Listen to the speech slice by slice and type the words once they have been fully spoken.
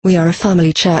We are a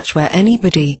family church where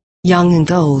anybody, young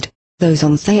and old, those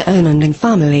on their own and in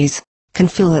families, can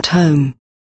feel at home.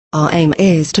 Our aim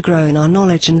is to grow in our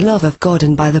knowledge and love of God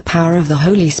and by the power of the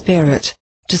Holy Spirit,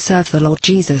 to serve the Lord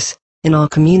Jesus, in our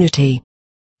community.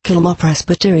 Kilmore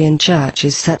Presbyterian Church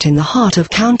is set in the heart of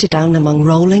County Down among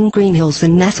rolling green hills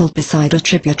and nestled beside a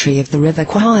tributary of the River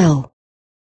Quail.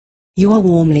 You are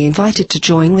warmly invited to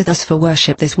join with us for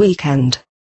worship this weekend.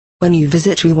 When you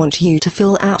visit, we want you to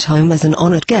feel at home as an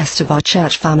honored guest of our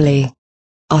church family.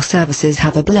 Our services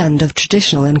have a blend of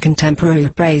traditional and contemporary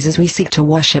praise as we seek to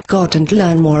worship God and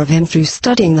learn more of Him through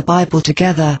studying the Bible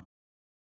together.